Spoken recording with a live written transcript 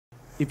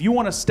If you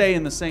want to stay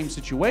in the same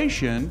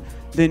situation,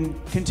 then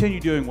continue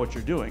doing what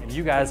you're doing.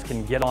 You guys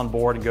can get on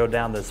board and go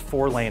down this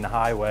 4-lane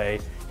highway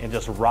and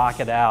just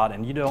rock it out,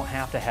 and you don't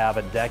have to have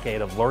a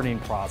decade of learning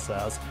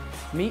process.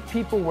 Meet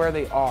people where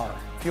they are.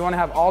 If you want to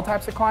have all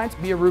types of clients,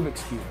 be a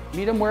Rubik's Cube.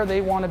 Meet them where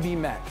they want to be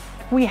met.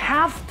 We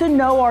have to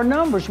know our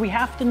numbers. We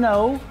have to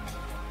know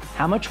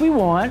how much we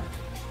want,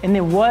 and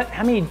then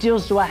how many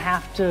deals do I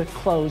have to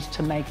close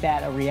to make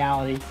that a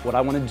reality? What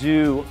I want to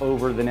do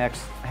over the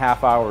next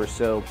half hour or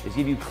so is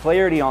give you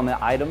clarity on the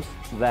items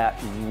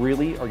that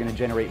really are going to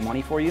generate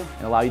money for you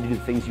and allow you to do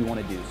the things you want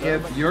to do. So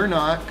if you're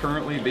not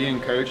currently being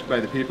coached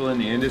by the people in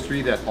the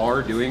industry that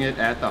are doing it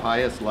at the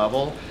highest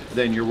level,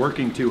 then you're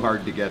working too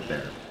hard to get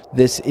there.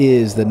 This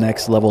is the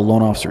Next Level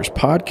Loan Officers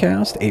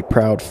Podcast, a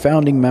proud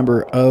founding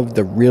member of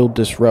the Real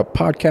Disrupt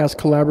Podcast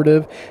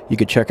Collaborative. You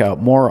can check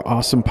out more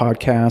awesome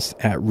podcasts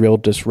at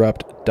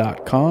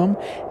realdisrupt.com.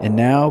 And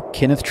now,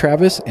 Kenneth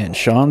Travis and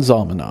Sean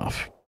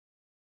Zalmanoff.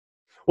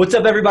 What's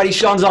up, everybody?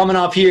 Sean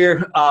Zalmanoff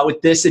here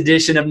with this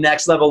edition of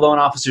Next Level Loan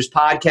Officers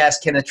Podcast.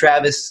 Kenneth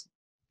Travis,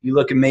 you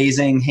look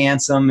amazing,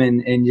 handsome,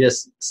 and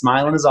just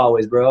smiling as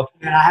always, bro.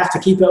 And I have to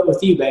keep up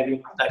with you,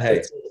 baby.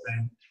 Hey.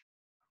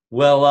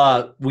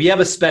 Well, we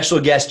have a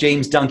special guest,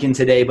 James Duncan,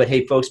 today. But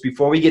hey, folks,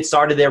 before we get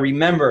started there,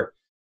 remember,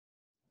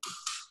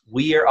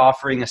 we are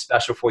offering a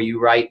special for you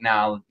right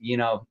now. You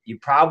know, you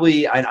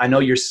probably, I know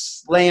you're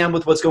slammed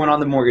with what's going on in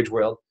the mortgage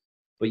world,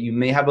 but you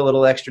may have a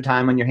little extra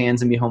time on your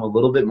hands and be home a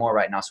little bit more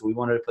right now. So we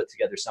wanted to put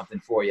together something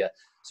for you.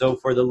 So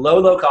for the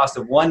low cost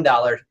of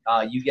 $1,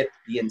 you get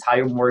the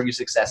entire Mortgage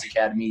Success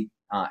Academy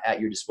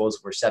at your disposal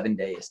for 7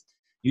 days.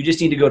 You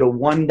just need to go to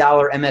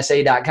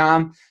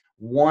 $1msa.com.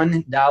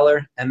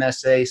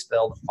 $1msa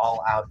spelled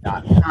all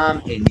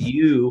out.com, and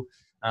you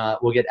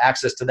will get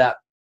access to that.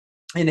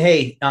 And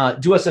hey,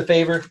 do us a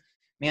favor,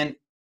 man,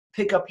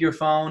 pick up your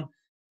phone,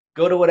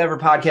 go to whatever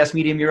podcast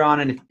medium you're on,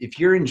 and if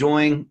you're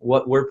enjoying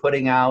what we're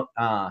putting out,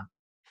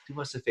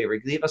 do us a favor,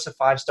 leave us a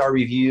 5-star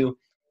review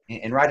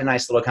and write a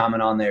nice little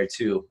comment on there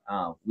too.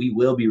 We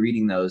will be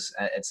reading those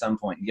at some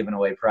point and giving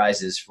away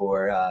prizes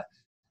for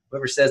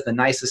whoever says the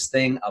nicest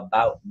thing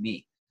about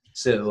me.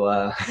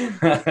 So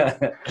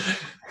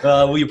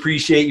we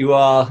appreciate you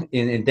all,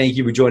 and thank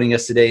you for joining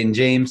us today. And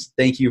James,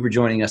 thank you for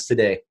joining us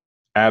today.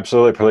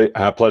 Absolutely.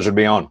 Pleasure to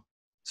be on.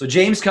 So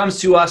James comes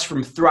to us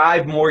from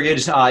Thrive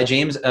Mortgage.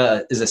 James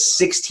is a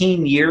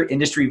 16-year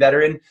industry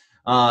veteran.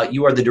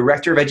 You are the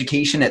Director of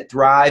Education at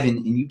Thrive,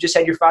 and you just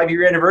had your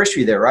 5-year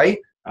anniversary there, right?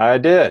 I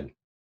did.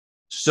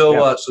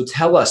 So, yeah. So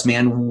tell us,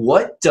 man,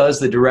 what does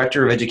the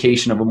Director of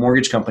Education of a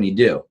mortgage company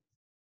do?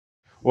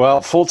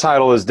 Well, full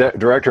title is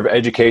Director of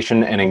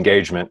Education and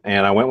Engagement,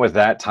 and I went with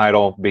that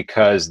title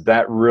because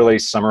that really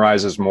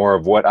summarizes more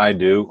of what I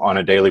do on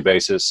a daily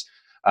basis.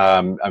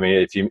 I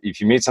mean, if you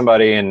meet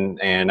somebody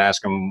and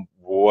ask them,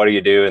 what do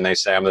you do? And they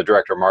say, I'm the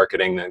Director of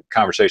Marketing, the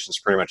conversation's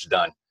pretty much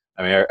done.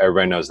 I mean,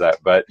 everybody knows that.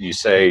 But you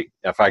say,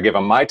 if I give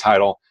them my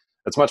title,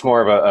 it's much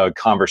more of a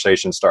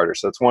conversation starter.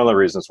 So that's one of the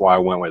reasons why I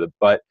went with it.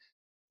 But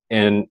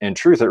in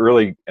truth, it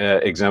really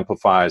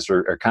exemplifies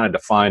or kind of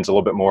defines a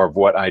little bit more of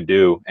what I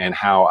do and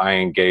how I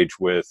engage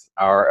with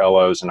our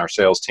LOs and our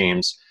sales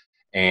teams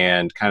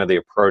and kind of the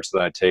approach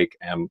that I take.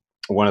 And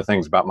one of the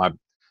things about my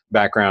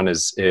background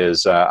is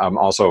I'm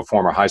also a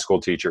former high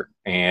school teacher.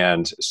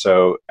 And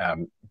so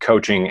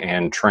coaching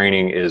and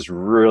training is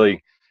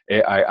really,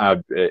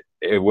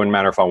 it wouldn't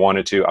matter if I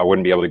wanted to, I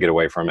wouldn't be able to get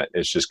away from it.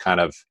 It's just kind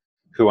of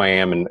who I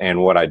am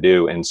and what I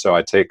do. And so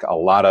I take a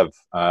lot of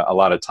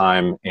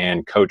time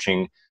in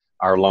coaching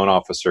our loan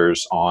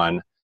officers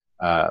on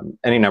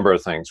any number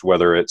of things,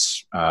 whether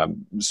it's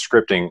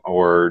scripting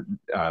or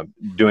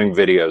doing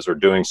videos or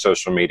doing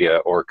social media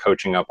or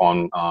coaching up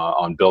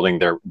on building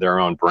their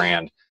own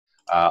brand,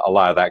 a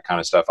lot of that kind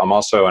of stuff. I'm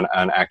also an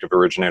active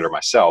originator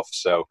myself,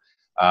 so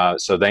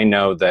they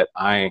know that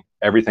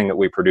everything that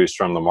we produce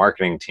from the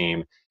marketing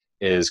team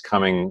is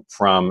coming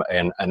from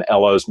an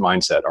LO's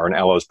mindset or an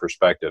LO's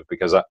perspective,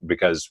 because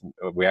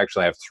we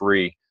actually have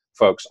 3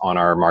 folks on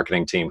our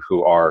marketing team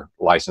who are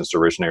licensed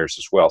originators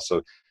as well.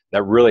 So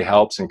that really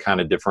helps and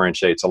kind of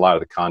differentiates a lot of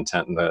the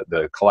content and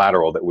the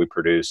collateral that we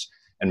produce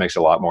and makes it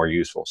a lot more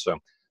useful. So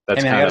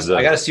that's I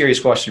got a serious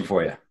question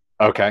for you.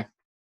 Okay.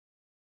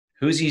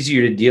 Who's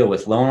easier to deal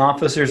with, loan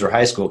officers or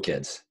high school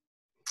kids?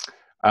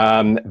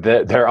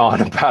 They're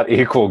on about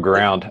equal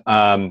ground.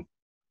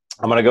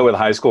 I'm going to go with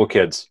high school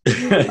kids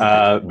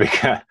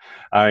because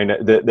I mean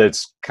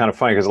that's kind of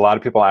funny because a lot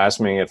of people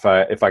ask me if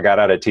I got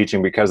out of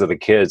teaching because of the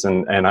kids,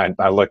 and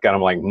I look at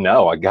them like,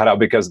 no, I got out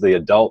because of the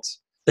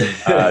adults.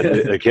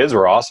 The kids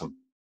were awesome.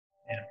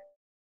 Yeah.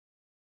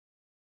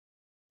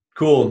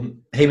 Cool.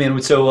 Hey man,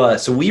 so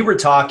we were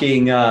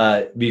talking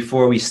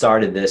before we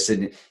started this,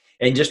 and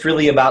just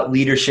really about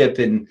leadership,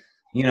 and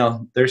you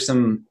know, there's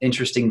some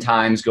interesting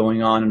times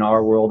going on in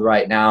our world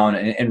right now,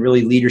 and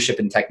really leadership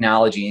and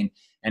technology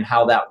and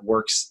how that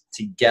works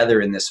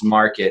together in this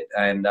market.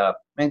 And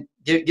man,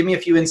 give me a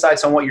few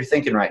insights on what you're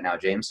thinking right now,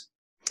 James.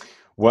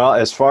 Well,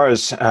 as far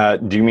as,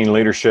 do you mean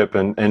leadership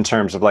in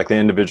terms of like the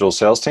individual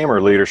sales team,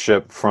 or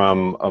leadership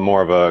from a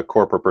more of a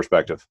corporate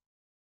perspective?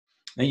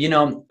 You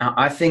know,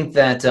 I think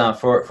that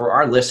for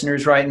our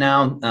listeners right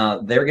now,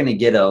 they're going to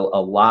get a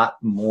lot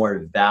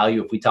more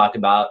value if we talk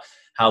about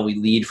how we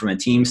lead from a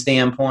team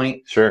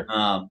standpoint. Sure.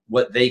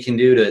 What they can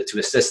do to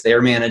assist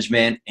their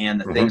management, and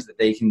the things that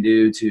they can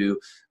do to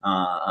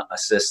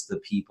assist the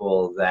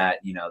people that,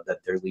 you know, that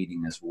they're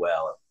leading as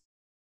well.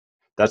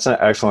 That's an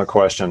excellent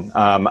question.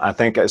 I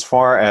think as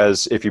far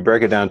as if you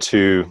break it down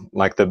to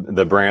like the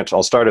branch,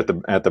 I'll start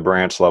at the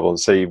branch level.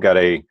 Say you've got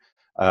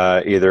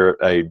either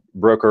a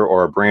broker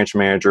or a branch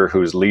manager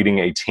who's leading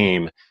a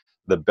team.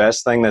 The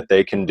best thing that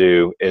they can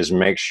do is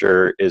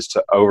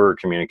to over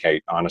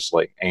communicate,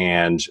 honestly,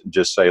 and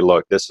just say,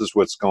 look, this is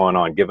what's going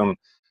on. Give them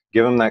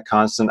that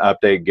constant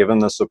update, give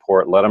them the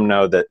support, let them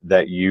know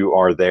that you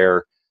are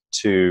there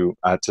to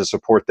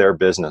support their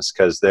business,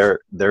 because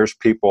there's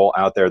people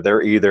out there,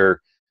 they're either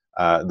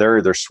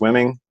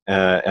swimming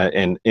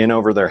in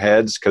over their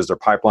heads because their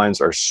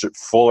pipelines are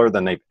fuller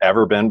than they've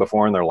ever been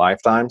before in their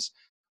lifetimes,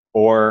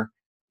 or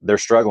they're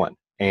struggling.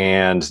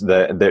 And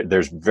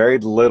there's very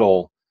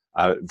little,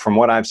 from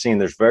what I've seen,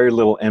 there's very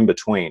little in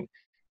between.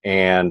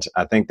 And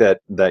I think that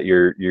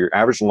your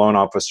average loan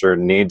officer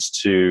needs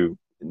to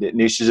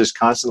just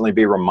constantly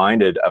be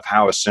reminded of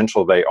how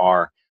essential they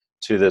are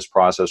to this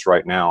process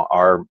right now.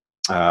 Our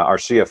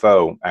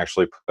CFO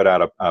actually put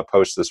out a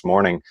post this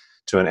morning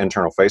to an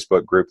internal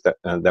Facebook group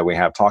that we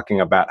have,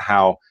 talking about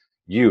how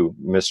you,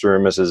 Mr.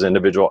 and Mrs.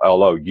 Individual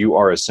LO, you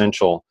are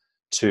essential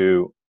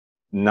to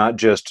not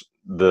just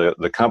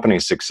the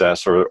company's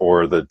success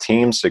or the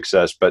team's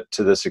success, but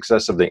to the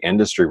success of the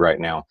industry right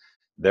now.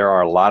 There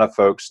are a lot of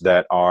folks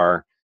that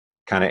are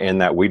kind of in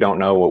that we don't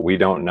know what we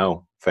don't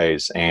know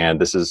phase. And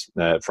this is,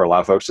 for a lot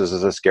of folks, this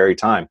is a scary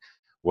time.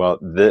 Well,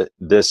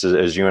 this is,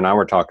 as you and I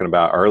were talking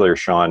about earlier,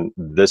 Sean,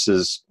 this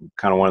is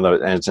kind of one of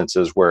those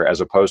instances where, as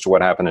opposed to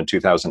what happened in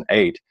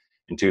 2008,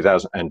 in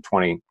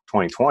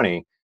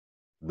 2020,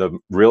 the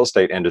real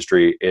estate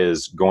industry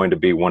is going to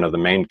be one of the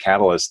main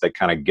catalysts that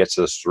kind of gets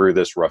us through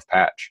this rough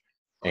patch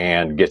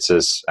and gets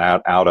us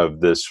out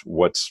of this,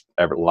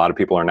 a lot of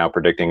people are now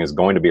predicting is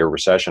going to be a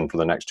recession for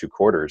the next 2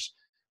 quarters.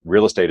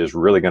 Real estate is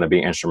really going to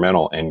be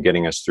instrumental in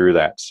getting us through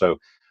that. So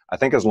I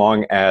think as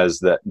long as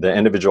the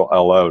individual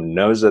LO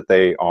knows that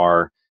they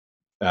are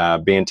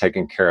being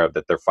taken care of,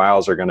 that their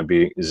files are going to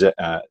be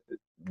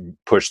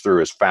pushed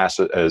through as fast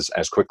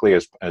as quickly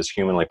as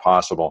humanly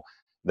possible,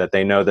 that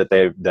they know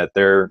that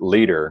their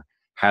leader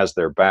has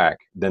their back,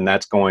 then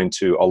that's going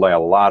to allay a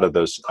lot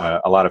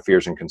of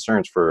fears and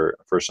concerns for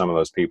some of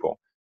those people.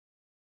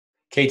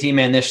 KT,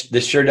 man,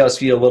 this sure does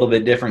feel a little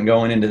bit different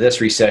going into this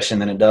recession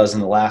than it does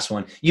in the last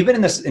one. You've been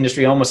in this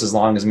industry almost as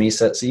long as me,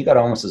 so you got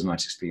almost as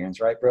much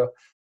experience, right, bro?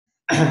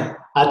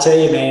 I tell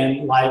you,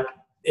 man, like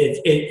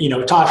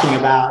talking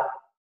about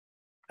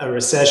a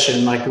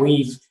recession, like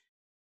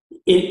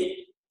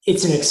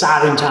it's an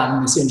exciting time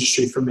in this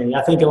industry for me.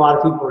 I think a lot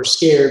of people are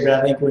scared, but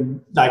I think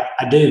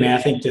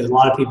I think that a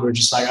lot of people are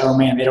just like, oh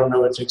man, they don't know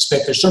what to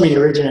expect. There's so many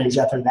originators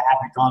out there that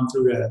haven't gone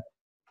through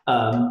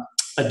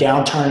a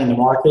downturn in the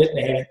market.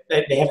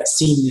 They haven't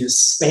seen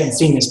this. They haven't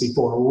seen this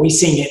before. Well, we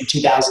seen it in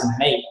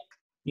 2008,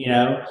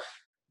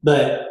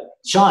 But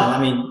Sean, I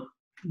mean,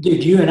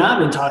 dude, you and I have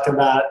been talking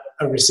about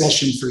a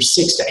recession for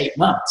 6 to 8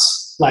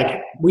 months.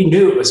 Like, we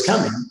knew it was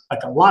coming.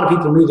 Like, a lot of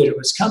people knew that it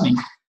was coming.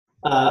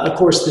 Of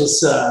course,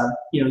 this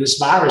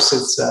virus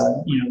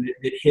that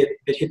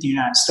hit the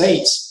United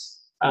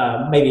States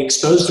maybe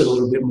exposed it a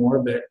little bit more.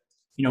 But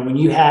when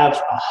you have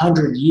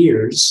 100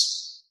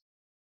 years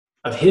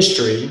of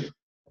history,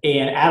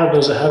 and out of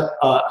those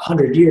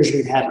 100 years,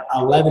 we've had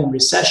 11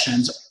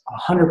 recessions.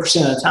 100%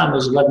 of the time,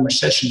 those 11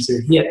 recessions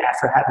are hit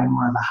after having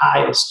one of the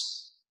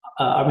highest,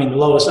 the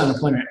lowest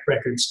unemployment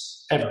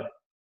records ever.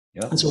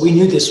 Yep. And so we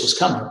knew this was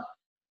coming.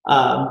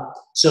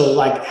 So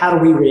like, how do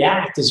we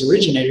react as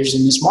originators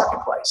in this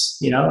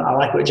marketplace? I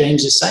like what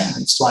James is saying.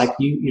 It's like,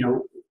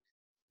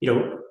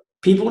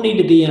 people need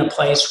to be in a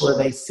place where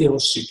they feel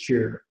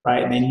secure,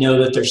 right? And they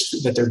know that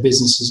their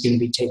business is going to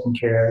be taken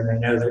care of. And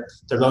they know that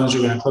their loans are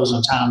going to close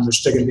on time. They're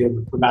still going to be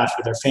able to provide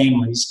for their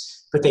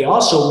families, but they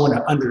also want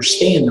to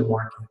understand the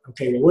market.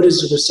 Okay, well, what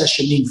does the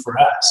recession mean for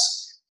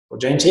us? Well,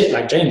 James, you're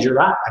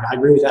right. I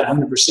agree with that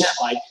 100%.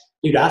 Like,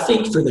 dude, I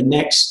think for the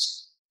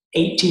next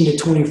 18 to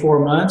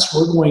 24 months,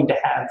 we're going to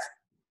have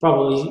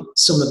probably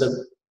some of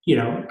the,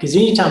 because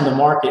anytime the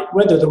market,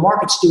 whether the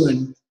market's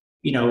doing,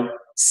 if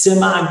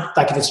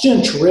it's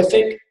doing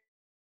terrific,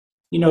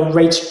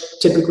 rates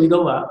typically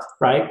go up,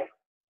 right?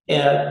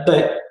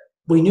 But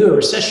we knew a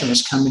recession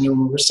was coming. And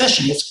in a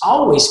recession, it's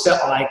always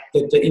felt like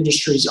that the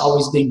industry's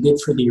always been good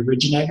for the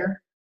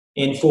originator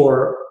and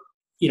for,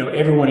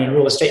 everyone in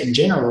real estate in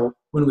general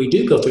when we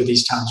do go through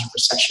these times of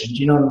recession.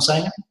 You know what I'm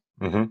saying?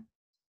 Mm-hmm.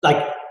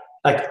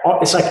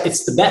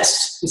 It's the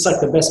best. It's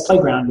like the best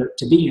playground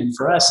to be in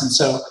for us. And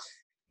so,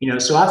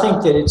 so I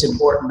think that it's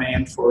important,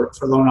 man, for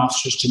loan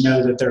officers to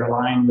know that they're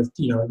aligned with,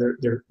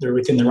 they're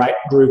within the right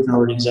group and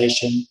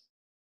organization.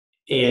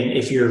 And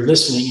if you're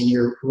listening and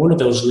you're one of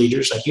those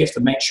leaders, like, you have to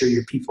make sure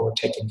your people are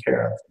taken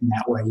care of in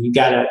that way. You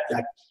gotta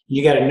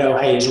know,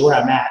 hey, is where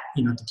I'm at,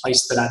 the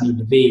place that I need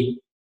to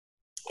be.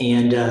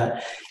 and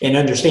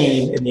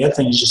understanding. And the other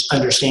thing is just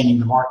understanding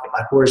the market.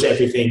 Like, where's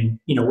everything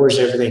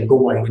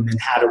going, and then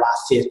how do I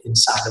fit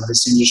inside of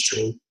this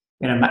industry?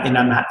 And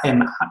am I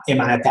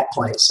at that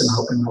place? Am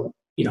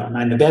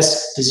I in the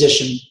best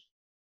position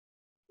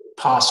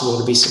possible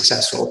to be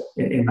successful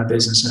in my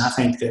business? And I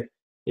think that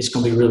it's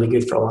going to be really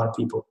good for a lot of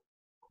people.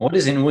 What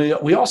is, and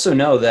we also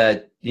know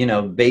that,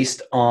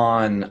 based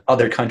on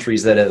other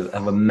countries that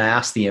have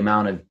amassed the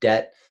amount of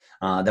debt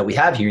that we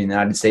have here in the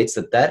United States,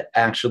 that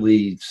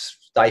actually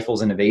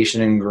stifles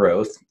innovation and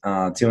growth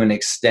to an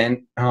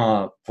extent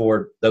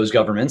for those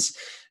governments.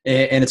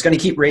 And it's going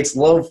to keep rates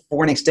low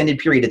for an extended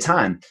period of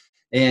time.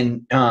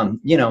 And,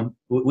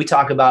 we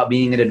talk about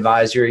being an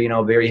advisor.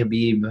 Barry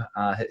Habib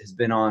has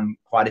been on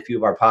quite a few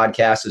of our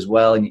podcasts as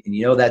well. And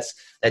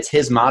that's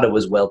his motto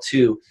as well,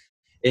 too.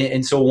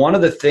 And so one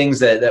of the things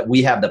that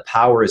we have the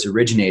power as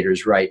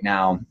originators right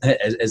now,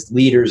 as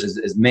leaders,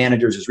 as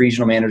managers, as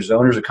regional managers,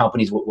 owners of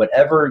companies,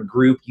 whatever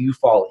group you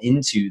fall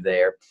into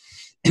there,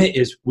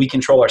 is we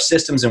control our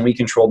systems and we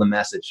control the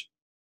message.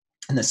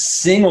 And the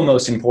single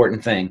most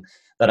important thing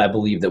that I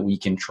believe that we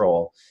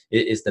control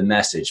is the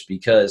message,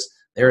 because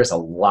there is a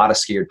lot of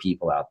scared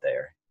people out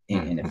there.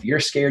 And if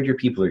you're scared, your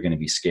people are going to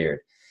be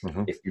scared.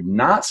 Mm-hmm. If you're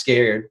not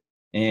scared,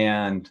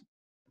 and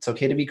it's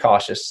okay to be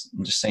cautious,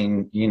 I'm just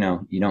saying, you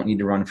don't need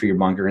to run for your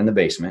bunker in the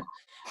basement.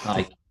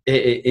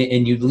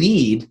 And you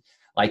lead,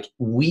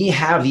 we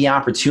have the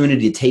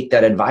opportunity to take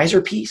that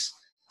advisor piece.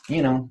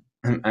 James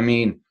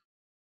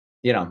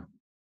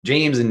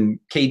and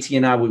KT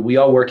and I, we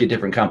all work at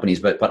different companies,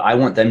 but I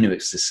want them to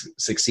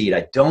succeed.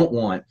 I don't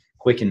want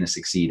Quicken to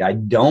succeed. I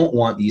don't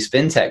want these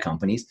fintech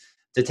companies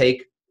to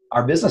take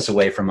our business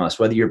away from us,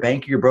 whether you're a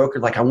bank or your broker.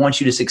 I want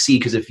you to succeed,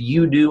 because if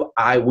you do,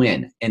 I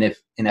win. And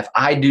if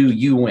I do,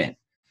 you win.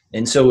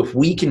 And so if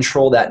we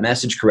control that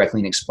message correctly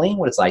and explain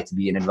what it's like to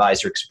be an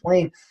advisor,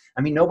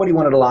 nobody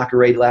wanted a locker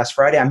rate last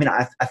Friday.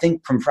 I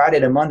think from Friday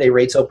to Monday,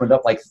 rates opened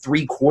up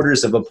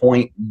 3/4 of a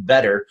point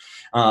better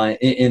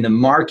in the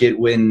market,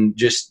 when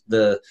just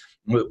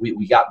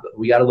we got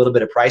a little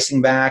bit of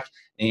pricing back,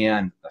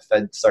 and the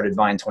Fed started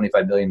buying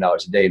 $25 billion a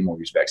day in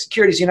mortgage-backed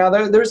securities.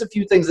 There's a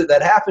few things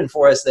that happened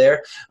for us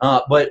there,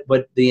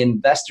 but the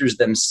investors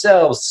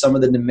themselves, some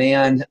of the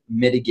demand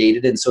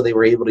mitigated, and so they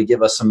were able to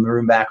give us some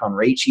room back on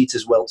rate sheets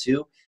as well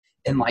too.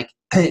 And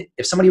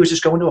if somebody was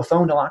just going to a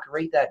phone to lock a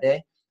rate that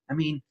day,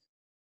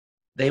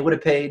 they would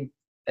have paid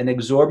an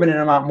exorbitant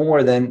amount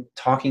more than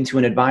talking to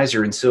an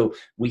advisor. And so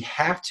we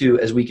have to,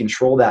 as we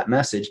control that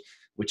message,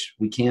 which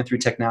we can through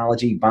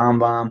technology,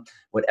 BombBomb,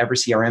 whatever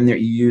CRM that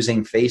you're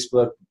using,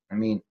 Facebook.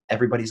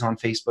 Everybody's on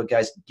Facebook,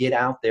 guys. Get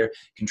out there,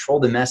 control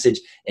the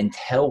message, and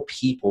tell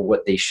people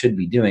what they should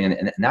be doing.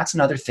 And that's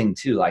another thing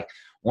too.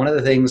 One of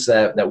the things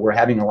that we're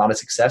having a lot of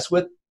success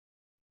with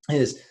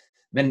is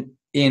when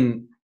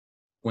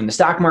the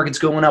stock market's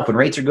going up, when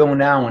rates are going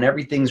down, when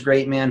everything's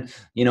great, man,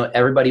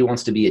 everybody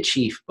wants to be a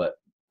chief. But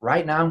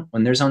right now,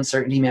 when there's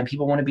uncertainty, man,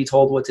 people want to be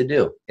told what to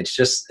do. It's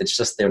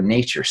just their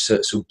nature.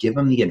 So give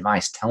them the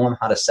advice. Tell them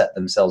how to set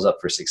themselves up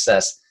for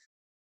success.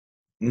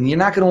 And you're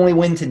not going to only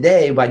win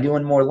today by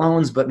doing more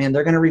loans, but man,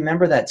 they're going to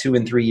remember that 2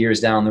 and 3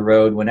 years down the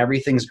road, when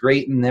everything's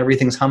great and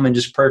everything's humming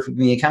just perfect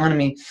in the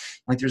economy.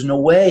 There's no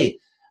way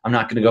I'm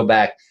not going to go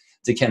back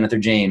to Kenneth or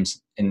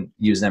James and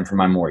use them for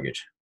my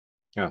mortgage.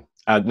 Yeah.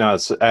 No,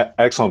 it's an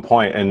excellent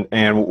point.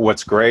 And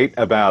what's great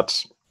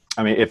about,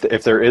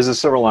 if there is a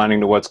silver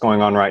lining to what's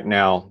going on right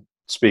now,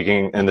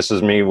 speaking, and this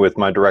is me with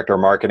my director of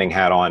marketing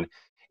hat on,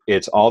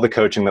 it's all the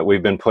coaching that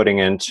we've been putting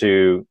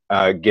into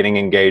getting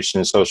engaged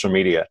in social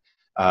media,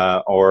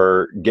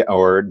 or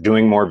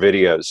doing more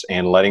videos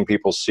and letting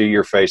people see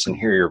your face and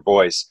hear your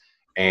voice.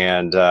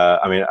 And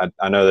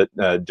I know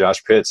that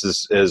Josh Pitts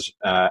is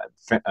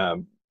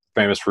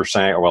famous for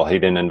saying, well, he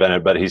didn't invent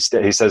it, but he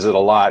says it a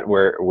lot,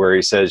 where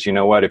he says, you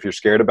know what, if you're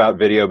scared about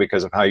video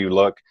because of how you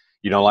look,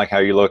 you don't like how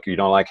you look, you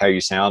don't like how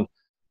you sound,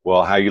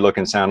 well, how you look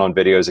and sound on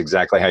video is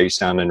exactly how you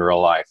sound in real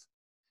life.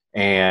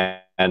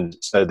 And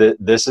so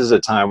this is a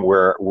time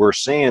where we're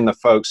seeing the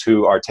folks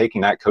who are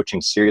taking that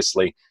coaching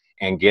seriously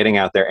and getting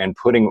out there and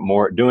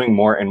doing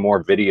more and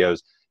more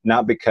videos,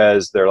 not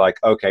because they're like,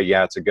 okay,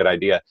 yeah, it's a good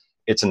idea.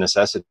 It's a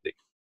necessity.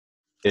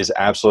 Is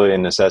absolutely a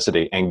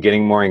necessity. And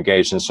getting more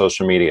engaged in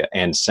social media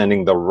and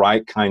sending the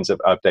right kinds of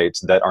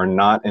updates that are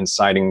not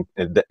inciting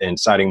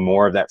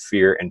more of that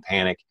fear and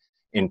panic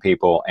in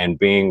people, and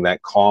being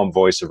that calm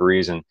voice of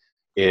reason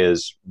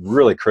is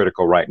really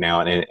critical right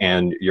now.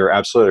 And you're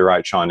absolutely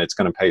right, Sean. It's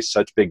going to pay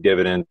such big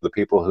dividends to the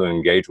people who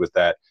engage with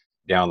that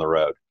down the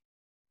road.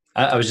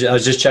 I was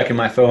just checking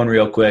my phone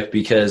real quick,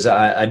 because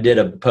I did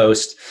a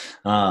post,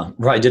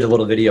 I did a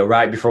little video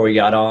right before we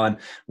got on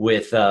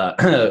with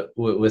a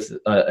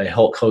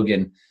Hulk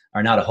Hogan,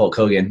 or not a Hulk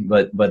Hogan,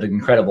 but an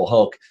Incredible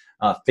Hulk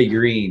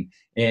figurine,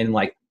 and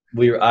I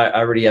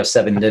already have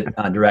 7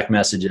 direct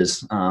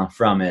messages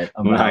from it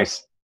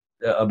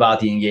about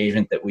the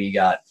engagement that we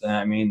got.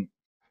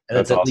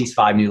 That's at least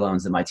 5 new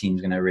loans that my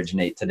team's going to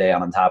originate today,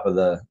 on top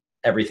of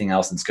everything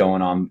else that's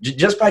going on,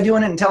 just by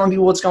doing it and telling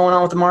people what's going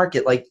on with the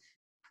market.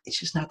 It's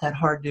just not that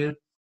hard, dude.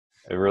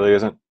 It really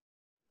isn't.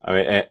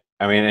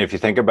 I mean, if you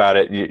think about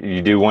it,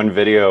 you do one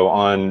video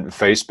on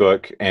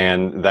Facebook,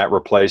 and that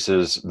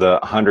replaces the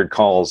 100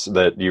 calls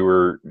that you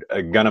were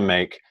gonna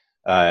make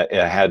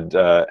had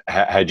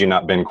you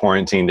not been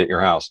quarantined at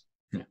your house.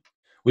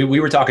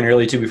 We were talking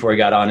earlier too before we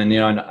got on, and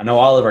I know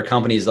all of our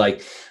companies, like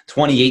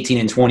 2018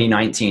 and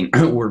 2019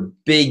 were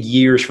big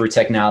years for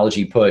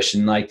technology push,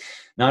 and like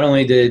not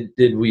only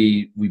did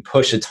we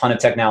push a ton of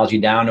technology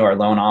down to our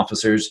loan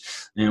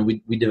officers, and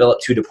we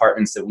developed 2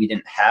 departments that we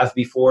didn't have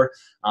before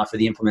for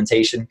the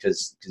implementation,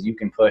 because you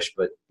can push,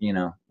 but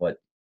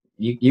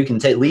you can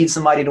lead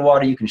somebody to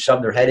water, you can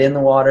shove their head in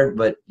the water,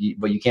 but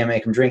you can't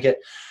make them drink it.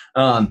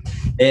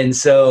 And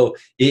so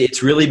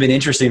it's really been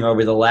interesting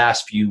over the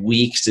last few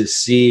weeks to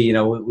see,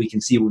 we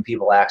can see when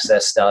people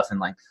access stuff, and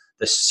like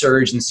the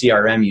surge in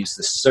CRM use,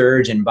 the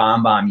surge in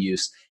BombBomb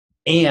use,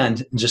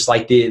 and just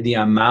like the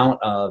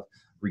amount of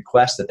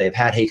requests that they've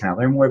had. Hey, can I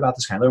learn more about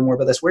this? Can I learn more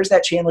about this? Where's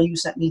that channel you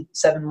sent me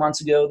 7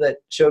 months ago that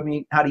showed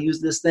me how to use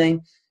this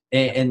thing?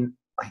 And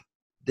like,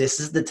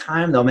 this is the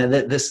time though, man,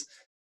 that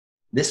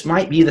this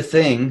might be the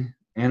thing,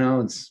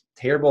 it's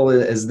terrible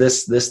as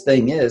this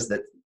thing is,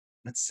 that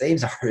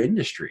saves our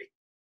industry.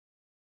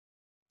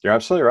 You're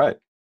absolutely right.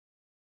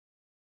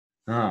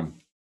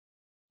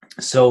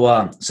 So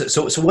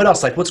what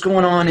else? Like, what's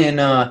going on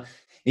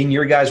in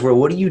your guys' world?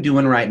 What are you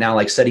doing right now,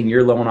 like setting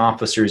your loan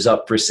officers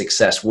up for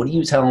success? What are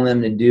you telling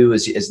them to do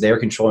as they're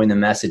controlling the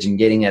message and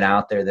getting it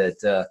out there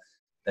that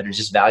are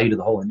just value to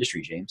the whole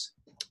industry, James?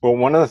 Well,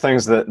 one of the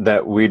things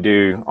that we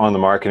do on the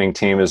marketing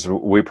team is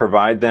we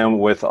provide them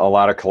with a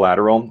lot of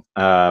collateral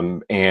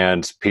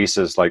and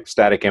pieces like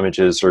static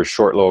images or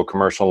short little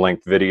commercial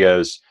length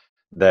videos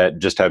that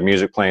just have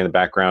music playing in the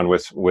background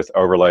with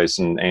overlays.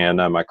 And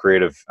my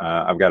creative,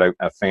 I've got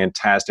a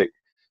fantastic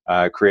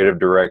creative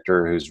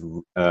director who's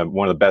one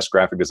of the best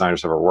graphic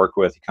designers I've ever worked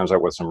with. He comes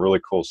up with some really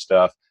cool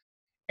stuff.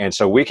 And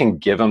so we can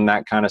give them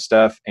that kind of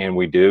stuff, and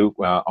we do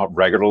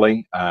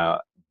regularly.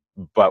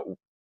 But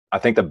I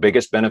think the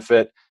biggest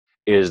benefit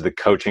is the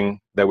coaching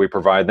that we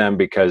provide them,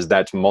 because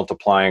that's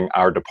multiplying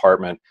our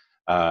department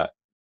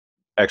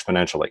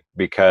exponentially.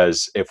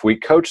 Because if we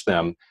coach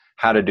them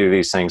how to do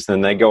these things,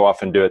 then they go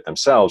off and do it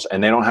themselves,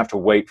 and they don't have to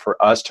wait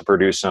for us to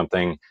produce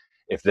something.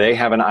 If they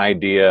have an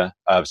idea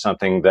of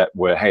something that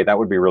that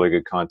would be really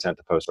good content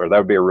to post, or that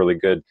would be a really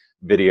good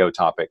video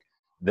topic,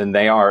 then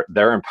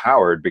they're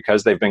empowered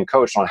because they've been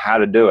coached on how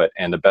to do it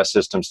and the best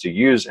systems to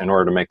use in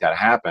order to make that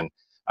happen.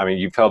 I mean,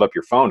 you've held up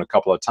your phone a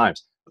couple of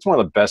times. It's one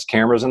of the best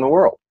cameras in the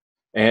world.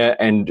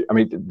 And I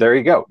mean, there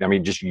you go. I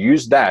mean, just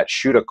use that,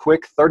 shoot a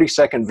quick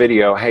 30-second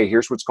video. Hey,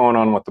 here's what's going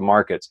on with the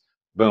markets.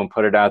 Boom,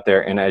 put it out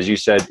there. And as you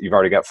said, you've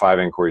already got 5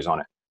 inquiries on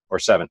it, or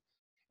 7.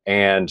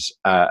 And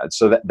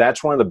so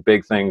that's one of the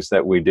big things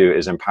that we do,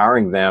 is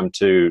empowering them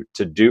to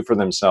do for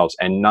themselves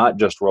and not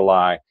just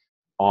rely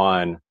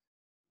on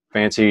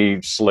fancy,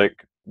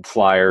 slick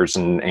flyers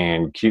and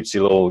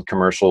cutesy little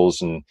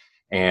commercials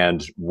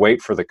and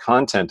wait for the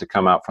content to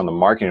come out from the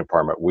marketing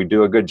department. We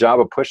do a good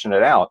job of pushing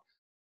it out,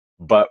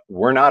 but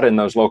we're not in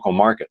those local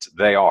markets.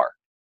 They are.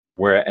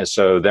 Whereas,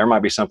 so there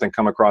might be something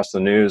come across the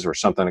news or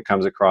something that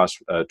comes across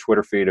a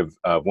Twitter feed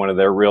of one of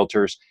their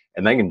realtors,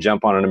 and they can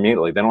jump on it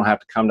immediately. They don't have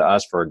to come to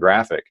us for a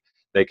graphic.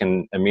 They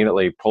can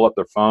immediately pull up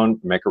their phone,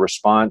 make a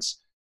response,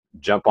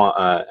 jump on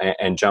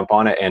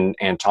it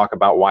and talk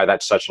about why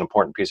that's such an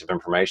important piece of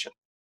information.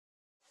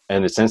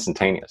 And it's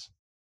instantaneous.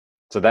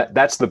 So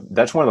that's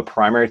one of the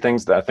primary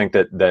things that I think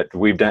that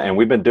we've done, and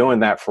we've been doing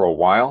that for a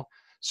while.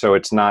 So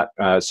it's not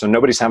so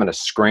nobody's having to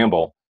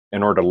scramble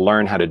in order to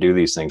learn how to do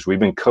these things. We've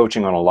been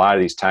coaching on a lot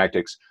of these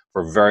tactics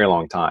for a very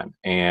long time,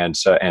 and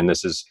so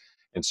it's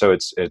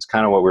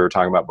kind of what we were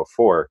talking about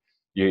before.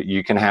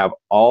 You can have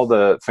all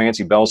the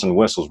fancy bells and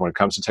whistles when it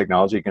comes to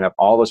technology. You can have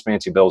all those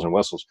fancy bells and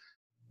whistles,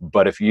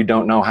 but if you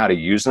don't know how to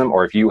use them,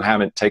 or if you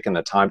haven't taken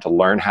the time to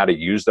learn how to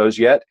use those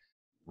yet,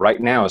 right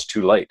now is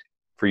too late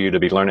for you to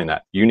be learning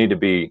that. You need to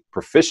be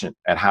proficient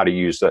at how to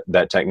use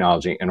that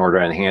technology in order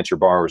to enhance your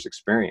borrower's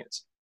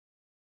experience.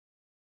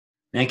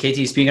 Man,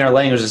 KT, speaking our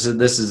language,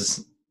 this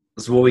is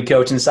what we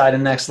coach inside the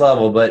next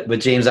level. But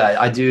James,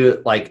 I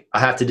do, like, I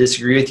have to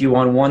disagree with you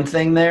on one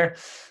thing there.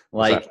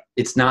 Like,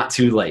 it's not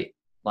too late.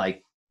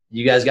 Like,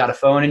 you guys got a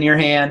phone in your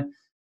hand,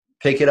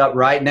 pick it up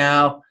right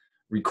now,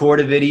 record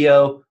a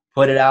video,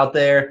 put it out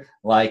there.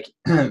 Like,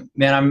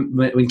 man,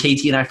 when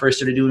KT and I first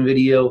started doing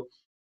video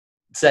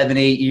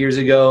 7-8 years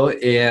ago,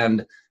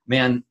 and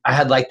man, I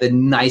had like the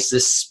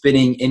nicest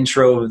spinning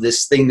intro of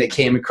this thing that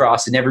came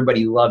across, and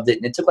everybody loved it.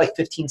 And it took like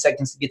 15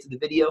 seconds to get to the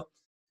video.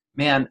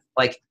 Man,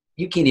 like,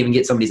 you can't even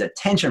get somebody's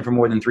attention for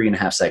more than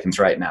 3.5 seconds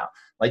right now.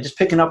 Like, just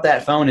picking up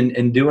that phone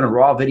and doing a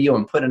raw video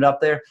and putting it up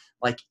there,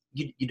 like,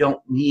 you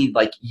don't need,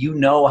 like, you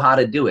know how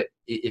to do it.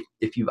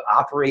 If you've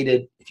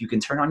operated, if you can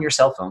turn on your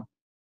cell phone,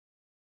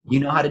 you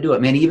know how to do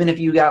it, man. Even if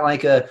you got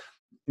like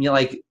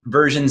like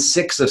version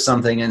 6 of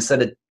something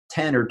instead of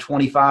 10 or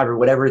 25 or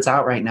whatever it's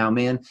out right now,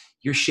 man,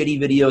 your shitty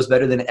video is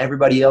better than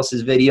everybody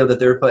else's video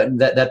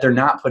that they're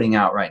not putting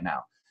out right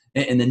now.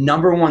 And the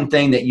number one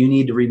thing that you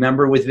need to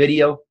remember with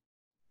video,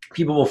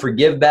 people will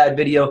forgive bad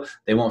video,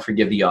 they won't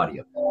forgive the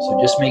audio. So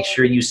just make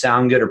sure you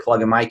sound good or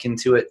plug a mic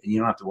into it, and you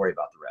don't have to worry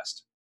about the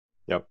rest.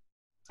 Yep,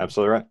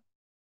 absolutely right.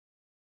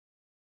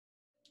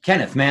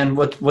 Kenneth, man,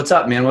 what's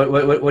up, man?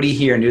 What are you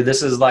hearing, dude?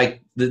 This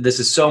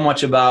is so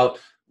much about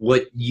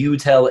what you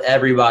tell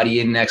everybody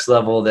in Next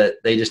Level that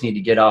they just need to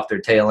get off their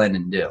tail end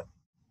and do.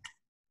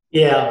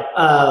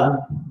 Yeah.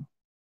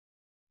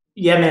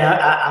 Yeah, man,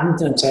 I'm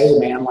going to tell you,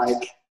 man,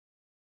 like,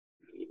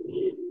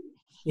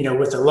 you know,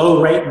 with the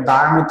low rate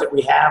environment that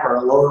we have, or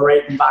a lower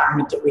rate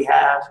environment that we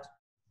have,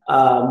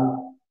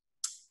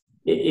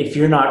 if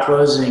you're not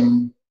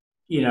closing,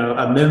 you know,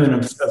 a minimum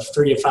of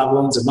 3 to 5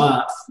 loans a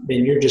month,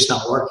 then you're just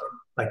not working.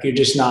 Like, you're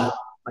just not,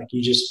 like,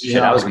 you just, you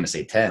Shit, know, I was going to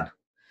say 10.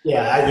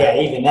 Yeah,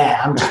 even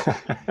that. I'm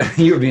just,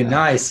 you were being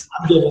nice.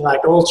 I'm giving like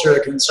ultra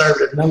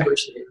conservative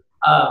numbers here.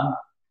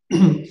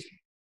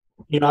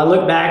 You know, I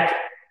look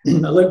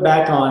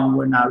back on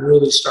when I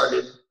really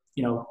started,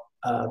 you know,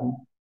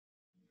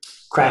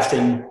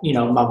 crafting, you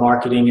know, my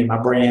marketing and my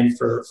brand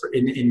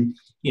in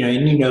you know,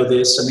 and you know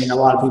this, I mean, a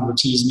lot of people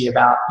tease me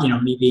about, you know,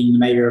 me being the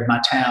mayor of my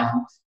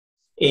town,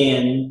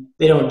 and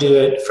they don't do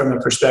it from a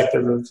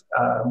perspective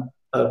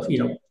of, you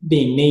know,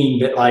 being mean,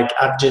 but like,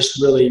 I've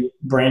just really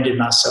branded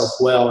myself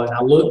well. And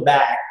I look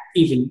back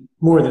even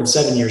more than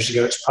 7 years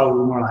ago, it's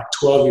probably more like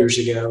 12 years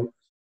ago,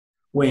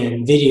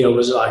 when video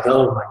was like,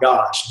 oh my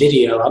gosh,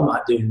 video, I'm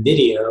not doing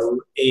video.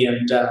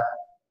 And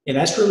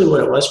that's really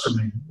what it was for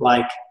me.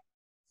 Like,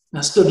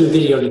 I still do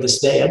video to this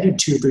day. I do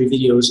 2 or 3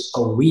 videos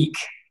a week,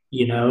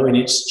 you know, and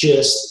it's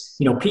just,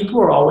 you know, people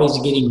are always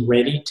getting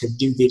ready to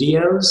do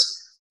videos.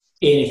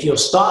 And if you'll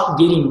stop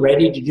getting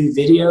ready to do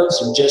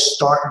videos and just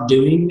start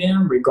doing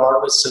them,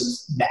 regardless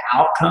of the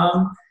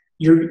outcome,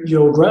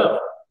 you'll grow.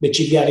 But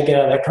you've got to get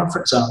out of that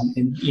comfort zone.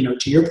 And, you know,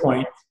 to your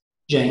point,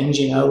 James,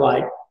 you know,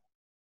 like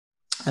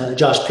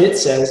Josh Pitt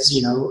says,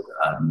 you know,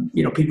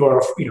 people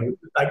are, you know,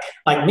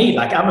 like me,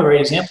 like I'm a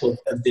great example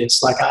of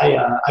this. Like I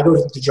go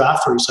to the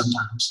drive-thru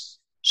sometimes.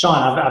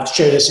 Sean, I've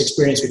shared this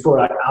experience before.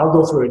 Like, I'll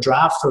go through a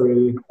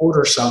drive-thru and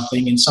order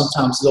something, and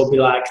sometimes they'll be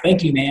like,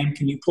 "Thank you, ma'am.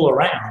 Can you pull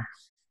around?"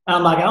 And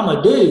I'm like, "I'm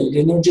a dude,"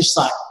 and they're just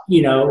like,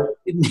 you know,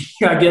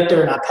 I get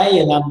there and I pay,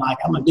 and I'm like,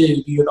 "I'm a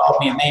dude. You call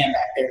me a man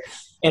back there."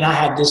 And I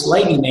have this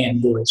lady man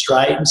voice,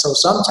 right? And so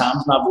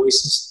sometimes my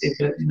voice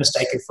is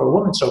mistaken for a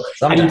woman. So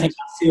how do you think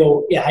I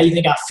feel? Yeah, how do you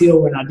think I feel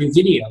when I do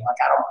video? Like,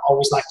 I don't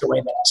always like the way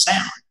that I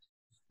sound,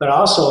 but I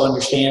also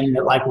understand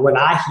that, like, what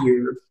I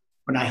hear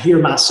when I hear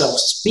myself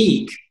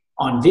speak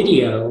on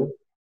video,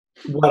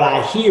 what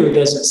I hear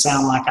doesn't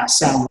sound like I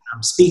sound when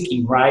I'm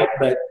speaking, right?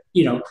 But,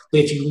 you know,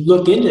 if you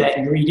look into that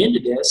and read into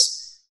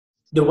this,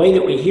 the way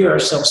that we hear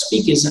ourselves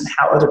speak isn't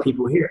how other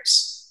people hear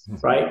us,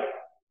 right?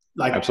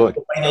 Like,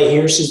 absolutely, the way they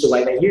hear us is the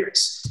way they hear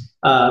us.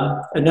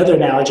 Another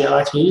analogy I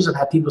like to use, I've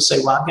had people say,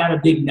 well, I've got a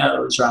big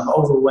nose, or I'm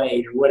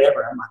overweight, or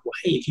whatever. I'm like, well,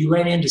 hey, if you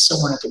ran into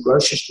someone at the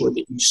grocery store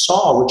that you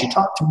saw, would you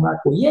talk to them? I'm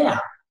like, well, yeah.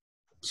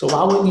 So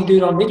why wouldn't you do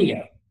it on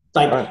video?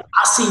 Like, right.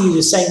 I see you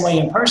the same way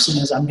in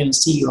person as I'm going to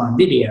see you on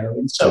video.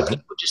 And so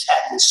people just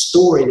have this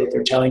story that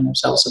they're telling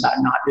themselves about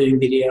not doing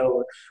video,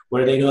 or what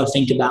are they going to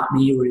think about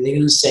me? What are they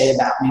going to say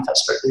about me if I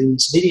start doing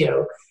this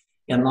video?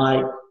 And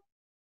like,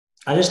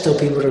 I just tell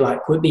people to,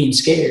 like, quit being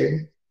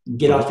scared,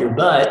 get off your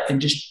butt,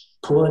 and just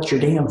pull out your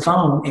damn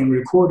phone and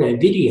record a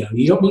video.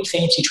 You don't need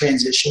fancy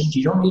transitions.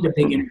 You don't need a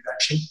big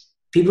introduction.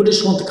 People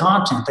just want the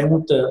content. They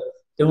want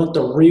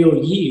the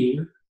real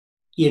you,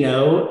 you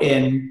know,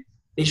 and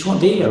they just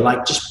want video.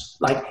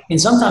 And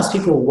sometimes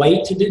people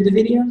wait to do the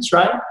videos,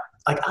 right?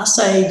 Like, I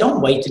say, don't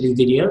wait to do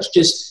videos.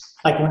 Just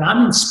like, when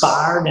I'm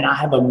inspired and I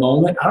have a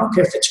moment, I don't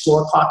care if it's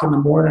 4 o'clock in the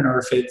morning or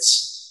if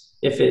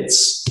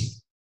it's,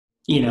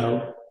 you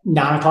know,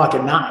 9 o'clock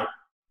at night.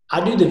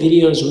 I do the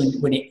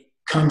videos when it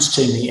comes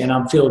to me and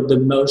I feel the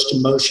most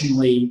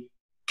emotionally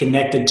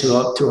connected to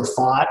a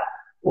thought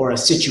or a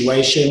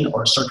situation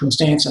or a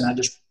circumstance. And I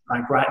just,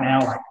 like, right now,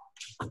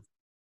 like,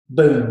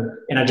 boom,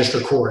 and I just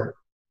record.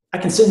 I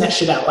can send that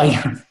shit out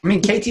later. I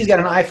mean, KT's got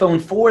an iPhone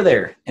 4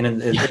 there,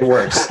 and it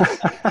works.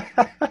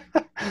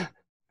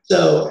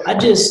 So I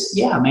just,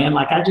 yeah, man,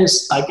 like, I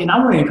just, like, and I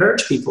want to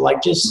encourage people,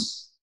 like,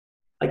 just,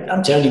 like,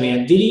 I'm telling you,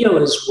 man, video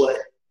is what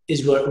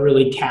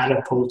really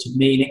catapulted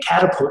me. And it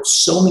catapults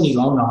so many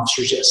loan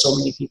officers, yet so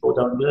many people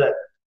don't do it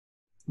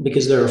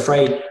because they're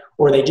afraid,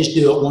 or they just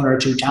do it 1 or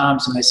 2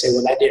 times and they say,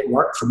 well, that didn't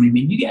work for me. I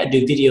mean, you got to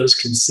do videos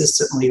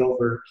consistently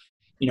over,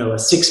 you know, a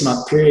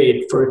 6-month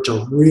period for it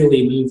to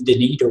really move the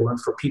needle and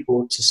for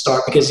people to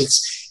start,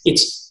 because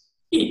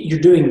you're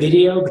doing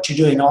video, but you're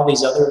doing all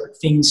these other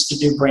things to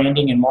do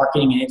branding and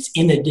marketing. And it's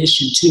in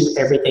addition to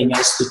everything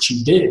else that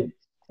you do.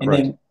 And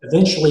then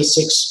eventually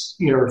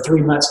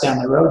 3 months down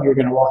the road, you're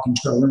going to walk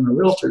into a room of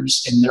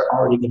realtors and they're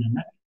already going to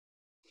know.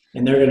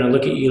 And they're going to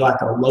look at you like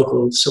a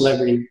local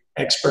celebrity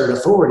expert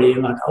authority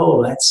and like,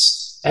 oh,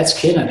 that's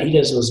Kenneth. He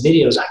does those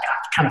videos. I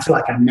kind of feel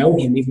like I know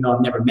him, even though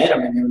I've never met him.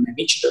 And then when they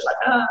meet you,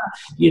 they're like,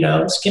 you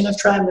know, it's Kenneth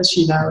Travis,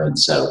 you know. And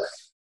so,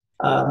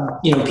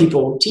 you know,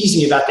 people tease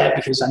me about that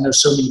because I know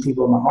so many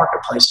people in my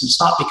marketplace. And it's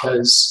not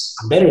because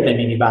I'm better than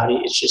anybody.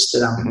 It's just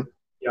that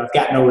I've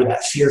gotten over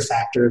that fear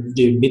factor of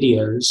doing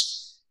videos.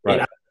 Right.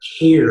 And I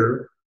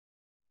care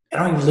I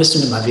don't even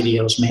listen to my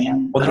videos,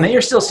 man. Well, the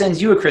mayor still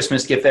sends you a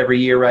Christmas gift every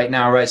year right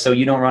now, right? So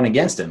you don't run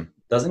against him,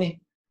 doesn't he?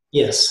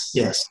 Yes.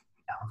 No,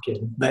 I'm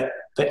kidding. But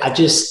I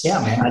just, yeah,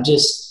 man, I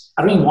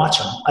don't even watch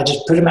them. I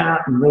just put them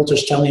out and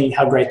realtors tell me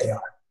how great they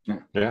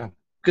are. Yeah.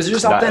 Because they're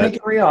just authentic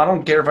and real. I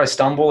don't care if I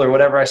stumble or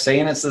whatever I say,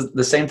 and it's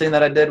the same thing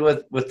that I did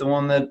with the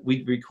one that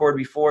we recorded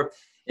before.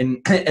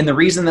 And the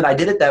reason that I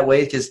did it that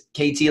way, because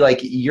KT, like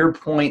your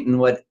point and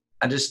what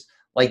I just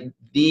like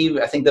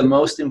I think the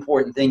most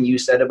important thing you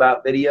said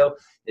about video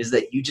is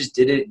that you just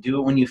do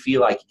it when you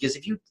feel like it. Because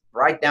if you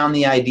write down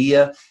the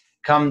idea,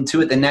 come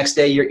to it the next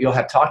day, you'll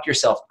have talked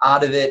yourself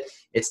out of it.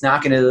 It's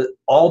not going to,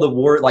 all the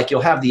word, like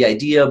you'll have the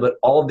idea, but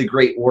all of the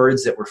great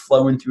words that were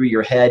flowing through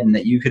your head and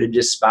that you could have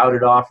just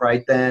spouted off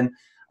right then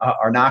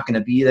are not going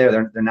to be there.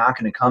 They're not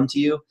going to come to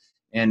you.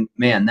 And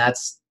man,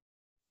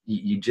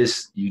 you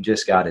just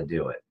got to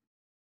do it.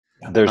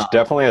 There's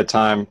definitely a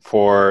time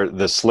for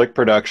the slick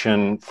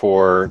production,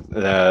 for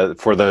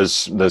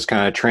those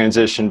kind of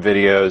transition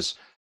videos.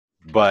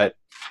 But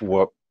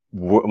what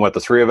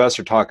the three of us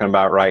are talking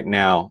about right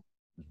now,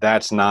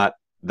 that's not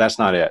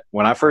it.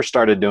 When I first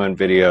started doing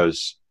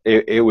videos,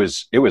 it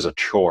was a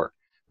chore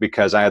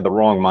because I had the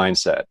wrong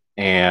mindset,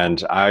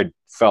 and I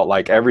felt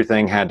like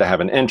everything had to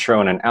have an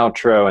intro and an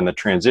outro and the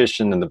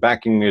transition and the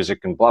backing music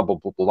and blah blah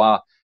blah blah,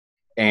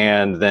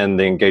 and then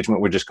the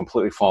engagement would just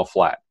completely fall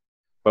flat.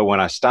 But when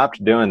I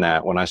stopped doing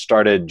that, when I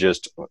started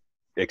just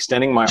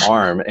extending my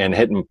arm and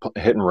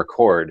hitting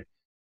record,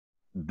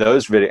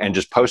 those videos and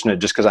just posting it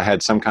just because I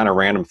had some kind of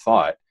random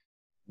thought,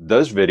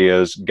 those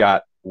videos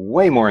got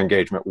way more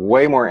engagement,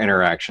 way more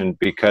interaction,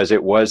 because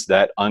it was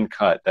that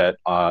uncut, that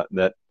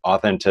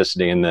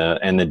authenticity and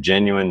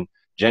the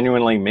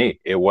genuinely me.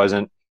 It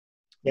wasn't.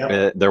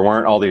 Yep. There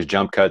weren't all these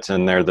jump cuts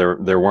in there.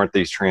 There weren't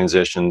these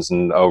transitions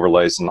and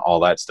overlays and all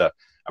that stuff.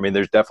 I mean,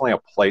 there's definitely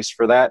a place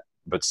for that,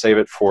 but save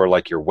it for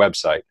like your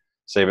website,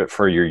 save it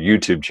for your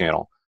YouTube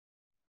channel.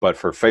 But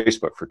for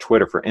Facebook, for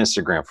Twitter, for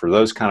Instagram, for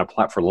those kind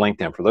of for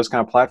LinkedIn, for those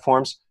kind of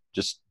platforms,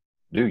 just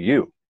do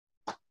you.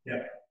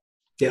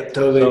 Yeah,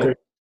 totally agree.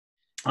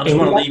 I just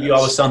want to leave you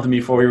all with something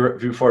before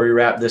we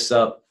wrap this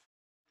up.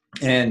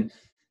 And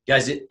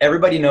guys,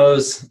 everybody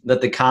knows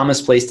that the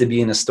calmest place to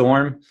be in a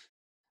storm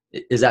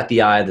is at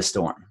the eye of the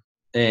storm.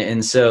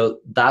 And so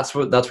that's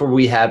where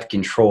we have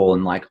control,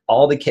 and like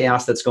all the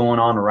chaos that's going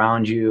on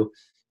around you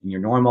in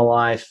your normal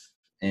life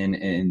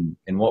and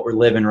what we're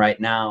living right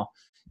now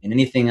and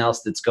anything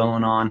else that's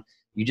going on,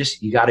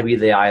 you got to be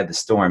the eye of the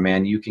storm,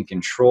 man. You can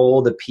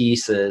control the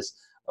pieces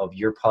of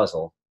your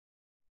puzzle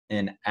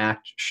and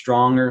act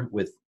stronger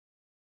with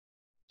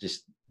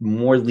just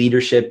more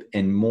leadership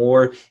and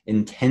more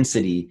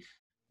intensity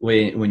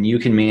when you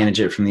can manage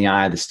it from the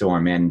eye of the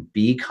storm, man.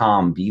 Be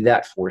calm, be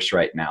that force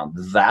right now.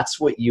 That's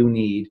what you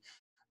need.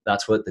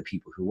 That's what the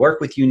people who work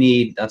with you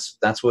need.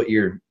 That's what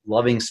your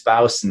loving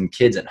spouse and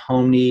kids at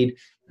home need.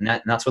 And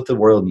that's what the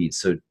world needs.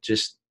 So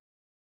just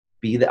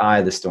be the eye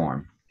of the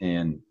storm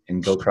and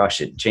go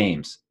crush it.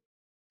 James,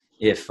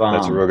 if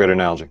that's a real good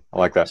analogy. I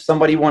like that.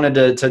 Somebody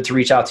wanted to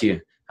reach out to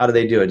you, how do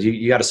they do it?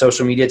 You got a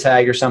social media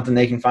tag or something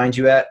they can find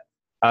you at?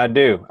 I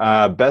do.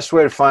 Best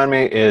way to find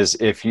me is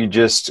if you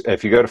go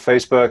to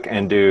Facebook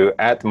and do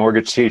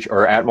 @mortgage teacher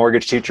or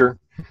 @mortgage-teacher.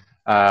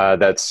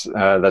 That's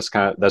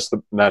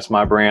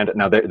my brand.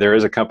 Now there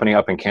is a company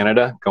up in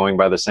Canada going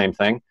by the same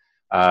thing.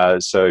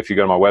 So if you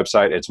go to my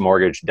website, it's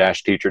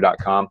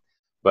mortgage-teacher.com.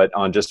 But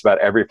on just about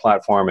every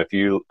platform, if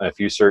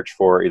you search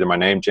for either my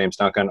name, James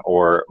Duncan,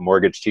 or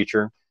Mortgage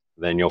Teacher,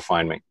 then you'll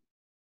find me.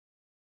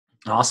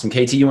 Awesome.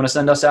 KT, you want to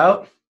send us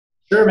out?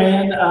 Sure,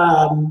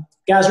 man.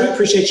 Guys, we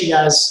appreciate you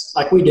guys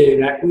like we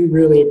do. We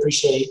really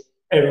appreciate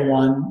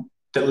everyone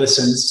that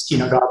listens, to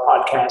our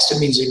podcast. It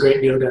means a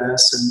great deal to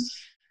us.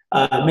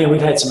 And man, we've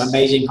had some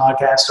amazing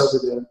podcasts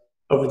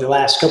over the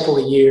last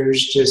couple of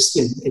years. Just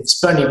it's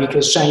funny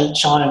because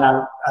Sean and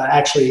I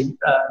actually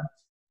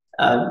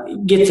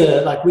get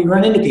to, we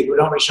run into people,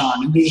 don't we,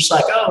 Sean? And they're just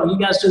like, "Oh, you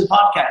guys do the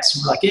podcast?"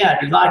 And we're like, "Yeah,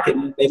 do you like it?"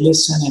 And they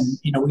listen, and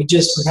we've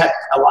had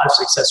a lot of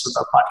success with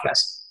our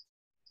podcast.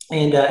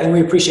 And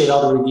we appreciate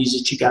all the reviews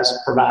that you guys have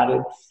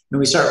provided. And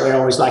we certainly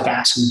always like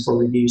asking for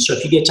reviews. So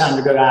if you get time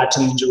to go to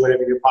iTunes or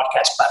whatever your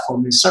podcast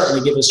platform is,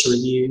 certainly give us a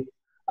review.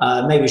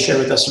 Maybe share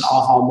with us an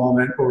aha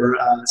moment or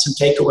some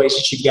takeaways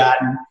that you've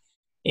gotten.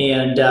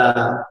 And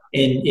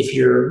if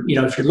you're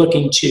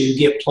looking to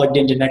get plugged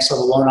into Next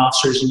Level Loan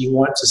Officers and you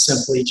want to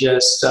simply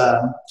just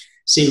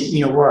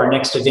see where our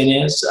next event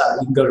is,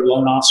 you can go to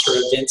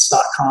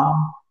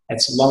loanofficerevents.com.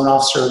 That's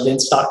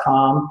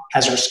loanofficerevents.com.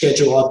 Has our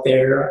schedule up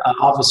there.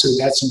 Obviously,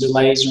 we've had some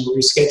delays and we're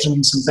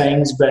rescheduling some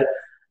things, but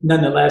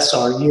nonetheless,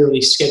 our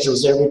yearly schedule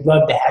is there. We'd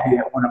love to have you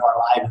at one of our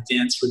live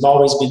events. We've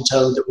always been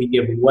told that we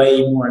give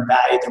way more in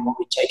value than what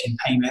we take in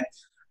payment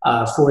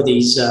for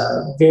these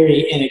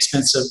very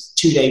inexpensive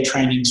 2-day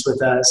trainings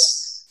with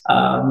us.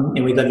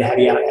 And we'd love to have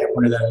you out at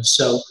one of those.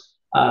 So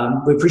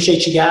we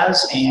appreciate you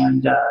guys.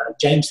 And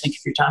James, thank you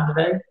for your time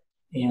today.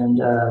 And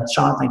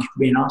Sean, thank you for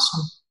being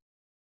awesome.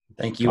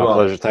 Thank you. My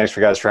pleasure. Thanks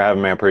for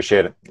having me. I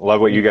appreciate it.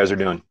 Love what you guys are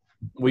doing.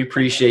 We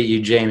appreciate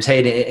you, James.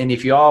 Hey, and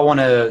if you all want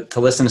to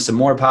listen to some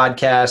more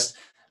podcasts,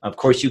 of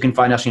course, you can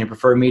find us on your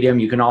preferred medium.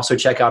 You can also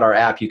check out our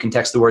app. You can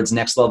text the words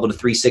Next Level to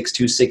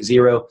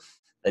 36260.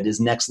 That is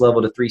Next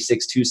Level to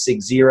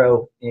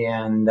 36260,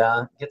 and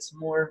get some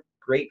more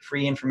great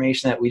free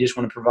information that we just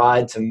want to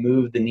provide to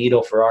move the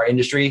needle for our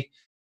industry.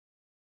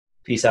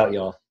 Peace out,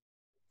 y'all.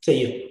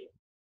 See you.